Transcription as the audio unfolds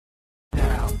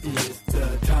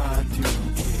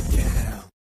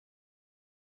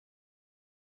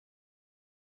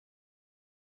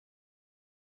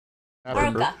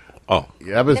Burka. Oh.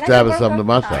 Yeah, I've been stabbing something to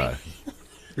my thigh.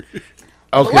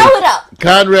 Okay. Blow it up.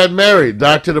 Conrad Murray,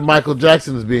 doctor to Michael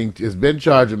Jackson, has been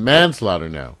charged with manslaughter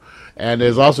now. And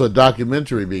there's also a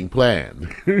documentary being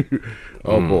planned.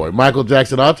 Oh, boy. Michael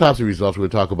Jackson autopsy results. We'll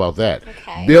talk about that.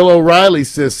 Okay. Bill O'Reilly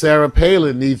says Sarah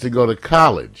Palin needs to go to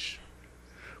college.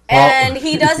 And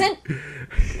he doesn't?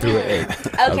 Okay.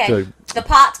 The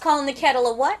pot's calling the kettle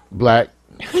a what? Black.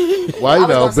 Well, you know,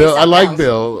 gonna say Bill. I something like else.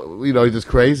 Bill. You know, he's just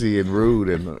crazy and rude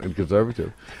and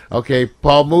conservative. Okay,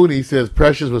 Paul Mooney says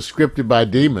Precious was scripted by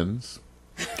demons.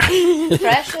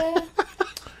 Precious?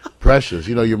 Precious,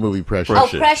 you know your movie Precious. Oh,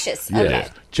 Precious. Yeah. Okay.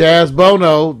 Chaz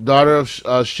Bono, daughter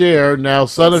of Cher, now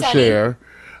son of Sonny. Cher,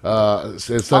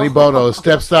 says Sonny Bono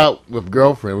steps out with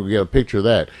girlfriend. We'll get a picture of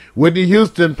that. Whitney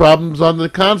Houston, problems on the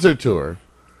concert tour.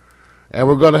 And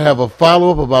we're going to have a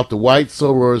follow-up about the White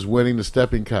Sorors winning the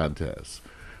stepping contest.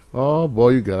 Oh, boy,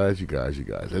 you guys.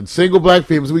 And single black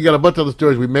females, we got a bunch of other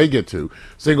stories we may get to.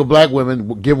 Single black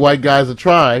women give white guys a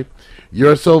try.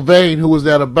 You're So Vain, who was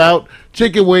that about?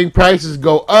 Chicken wing prices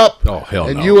go up. Oh, hell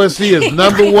and no. USC is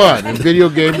number one in video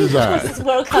game design. What's this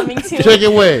world coming to?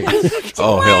 Chicken wings.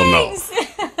 Oh, hell no.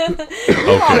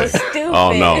 Okay. Stupid.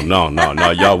 Oh,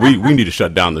 no. Y'all, we need to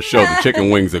shut down the show. The chicken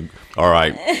wings are... All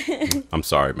right. I'm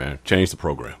sorry, man. Change the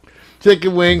program.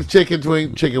 Chicken wings, chicken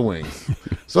wings.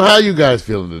 So how you guys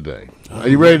feeling today? Are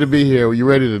you ready to be here? Are you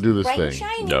ready to do this Bright and thing?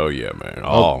 shiny. Oh, yeah, man.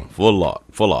 Oh, full lot.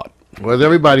 Well, as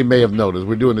everybody may have noticed,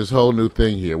 we're doing this whole new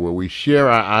thing here where we share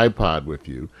our iPod with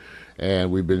you.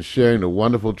 And we've been sharing the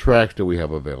wonderful tracks that we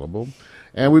have available.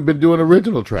 And we've been doing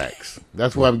original tracks.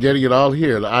 That's why I'm getting it all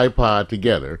here, the iPod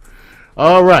together.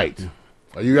 All right.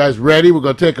 Are you guys ready? We're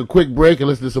going to take a quick break and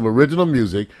listen to some original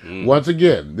music. Once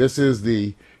again, this is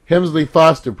the Hemsley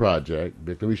Foster Project.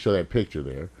 Let me show that picture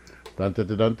there. Dun, dun,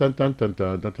 dun, dun, dun, dun, dun,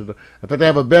 dun, dun, dun. I thought I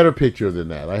have a better picture than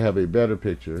that. I have a better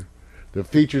picture. The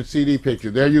featured CD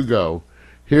picture. There you go.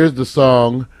 Here's the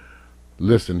song,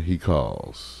 Listen, He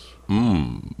Calls.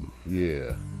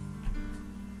 Yeah.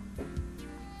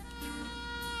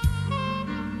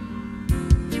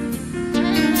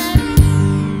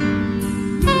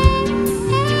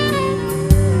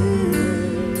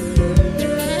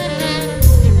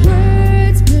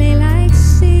 Words play like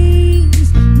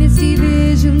scenes, misty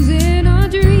visions in a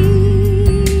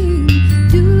dream.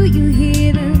 Do you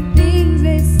hear the things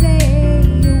they say,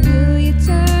 or will you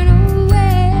turn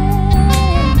away?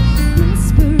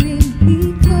 Whispering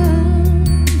he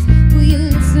comes, will you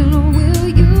listen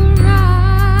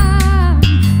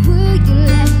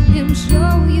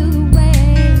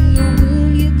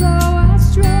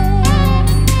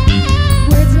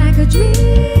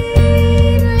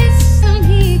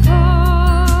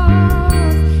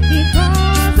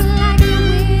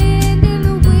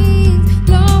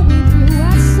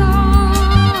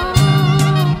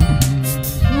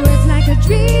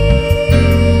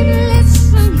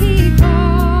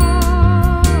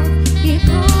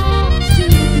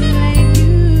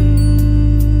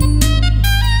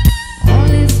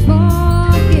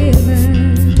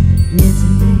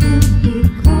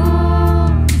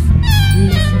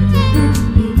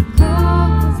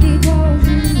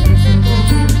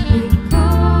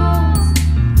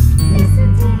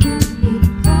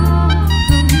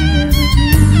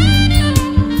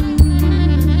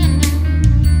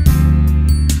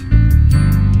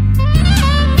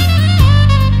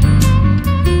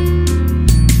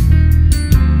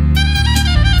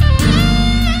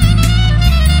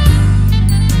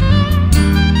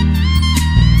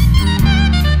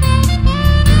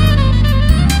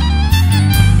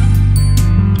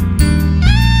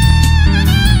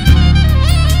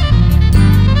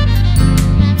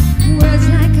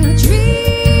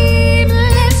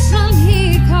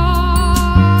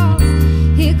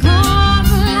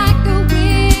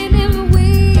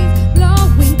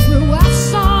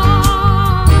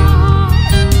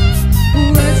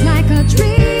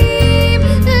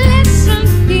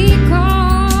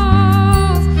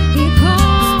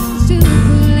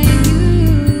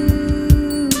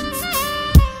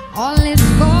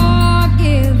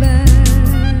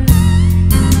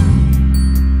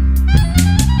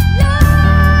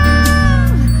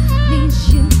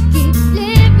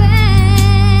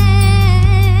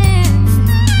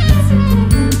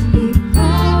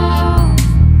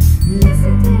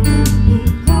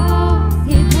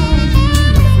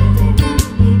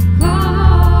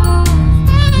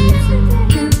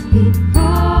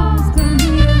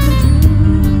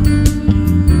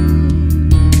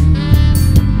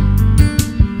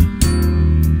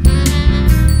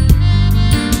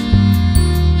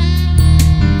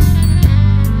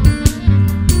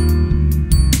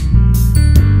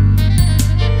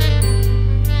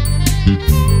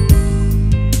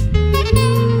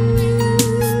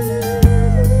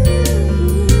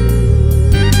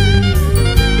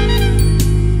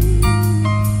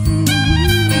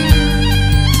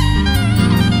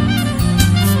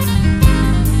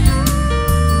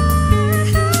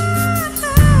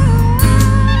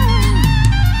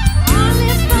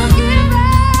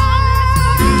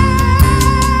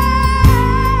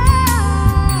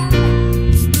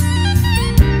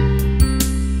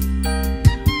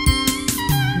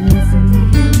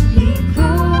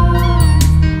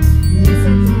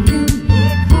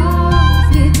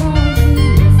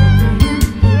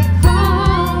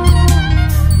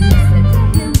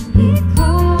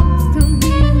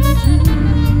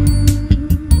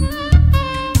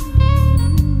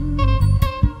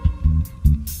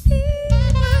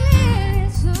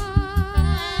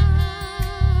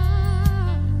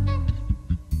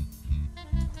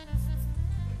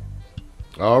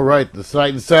All right, the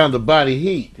sight and sound of Body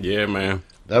Heat. Yeah, man.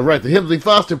 All right, the Hemsley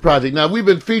Foster Project. Now, we've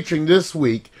been featuring this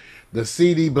week the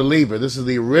CD Believer. This is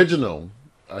the original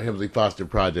Hemsley Foster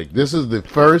Project. This is the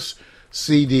first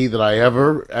CD that I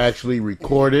ever actually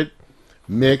recorded,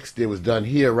 mixed. It was done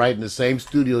here, right in the same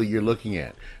studio you're looking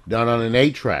at, done on an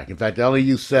 8-track. In fact, I only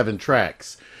used 7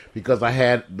 tracks because I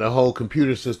had the whole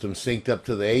computer system synced up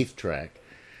to the 8th track.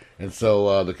 And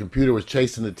so the computer was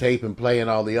chasing the tape and playing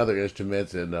all the other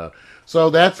instruments. And so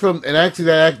that's from, and actually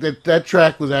that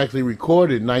track was actually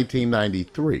recorded in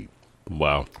 1993.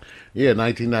 Wow. Yeah,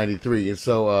 1993. And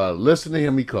so Listen to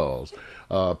Him He Calls.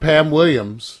 Pam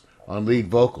Williams on lead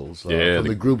vocals from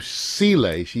the group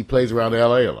Seeley. She plays around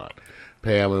L.A. a lot.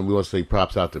 Pam, and we want to say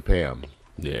props out to Pam.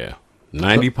 Yeah.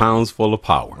 90 pounds full of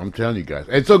power. I'm telling you guys.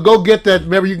 And so go get that.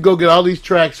 Remember, you can go get all these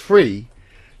tracks free.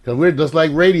 Because we're just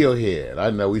like Radiohead. I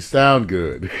know, we sound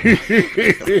good.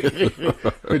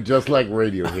 We're just like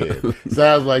Radiohead.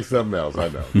 Sounds like something else, I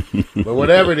know. But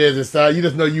whatever it is, it sounds, you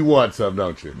just know you want something,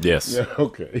 don't you? Yes. Yeah,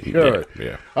 okay. Yeah, All right.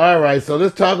 yeah. All right, so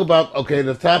let's talk about,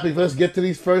 the topic. Let's get to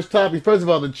these first topics. First of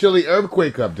all, the Chile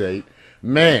earthquake update.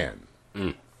 Man.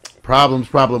 Problems,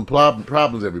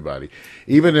 everybody.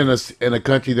 Even in a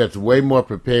country that's way more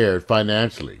prepared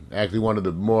financially, actually one of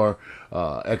the more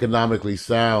economically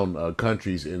sound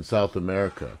countries in South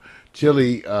America,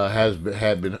 Chile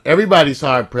had been. Everybody's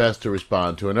hard pressed to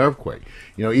respond to an earthquake.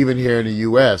 You know, even here in the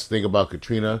U.S., think about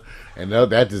Katrina and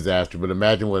that disaster. But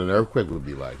imagine what an earthquake would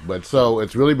be like. But so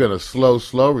it's really been a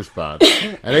slow response,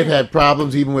 and they've had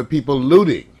problems even with people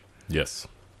looting. Yes.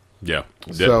 Yeah.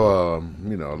 So,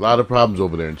 a lot of problems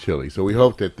over there in Chile. So we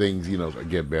hope that things,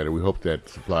 get better. We hope that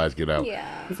supplies get out. Yeah.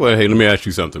 Well, hey, let me ask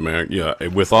you something, man. Yeah,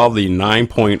 with all the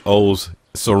 9.0s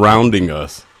surrounding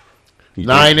us.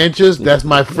 9 inches? That's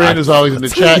my friend who's always in the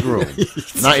chat room.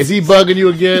 Is he bugging you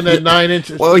again, that 9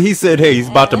 inches? Well, he said, hey, he's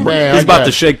about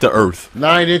to shake the earth.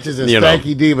 9 inches and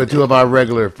Stanky Diva, 2 of our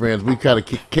regular friends. We kind of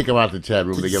kick them out the chat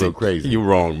room. They get a little crazy. You're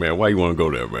wrong, man. Why you want to go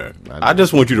there, man? I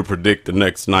just want you to predict the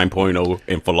next 9.0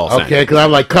 in for Los Angeles. Okay, because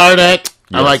I'm like Karnak. Yes.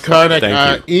 I like Karnak.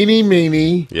 Thank you. Eeny,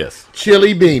 meeny. Yes.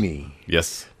 Chili beanie.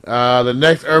 Yes. The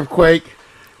next earthquake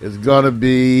is going to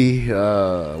be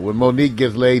when Monique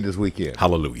gets laid this weekend.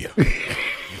 Hallelujah.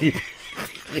 You're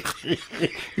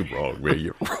wrong, man.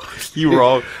 You're wrong. You're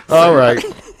wrong. All right.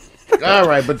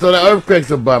 But so the earthquake's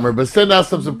a bummer. But send out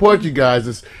some support, you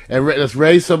guys, and let's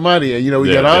raise some money. And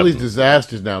we got all these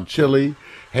disasters now. Chile,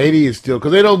 Haiti is still,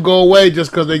 because they don't go away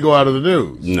just because they go out of the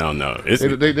news. No.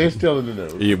 They're still in the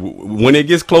news. When it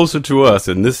gets closer to us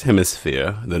in this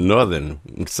hemisphere, the northern,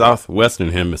 southwestern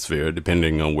hemisphere,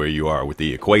 depending on where you are with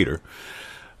the equator,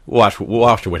 watch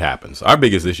what happens. Our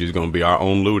biggest issue is going to be our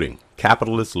own looting.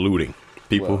 Capitalist looting.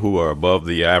 People who are above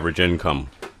the average income.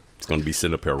 It's going to be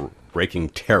sitting up here breaking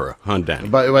terror. Hun, Danny.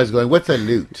 But everybody's going, what's a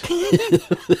lute?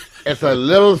 It's a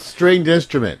little stringed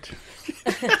instrument.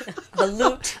 The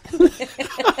loot.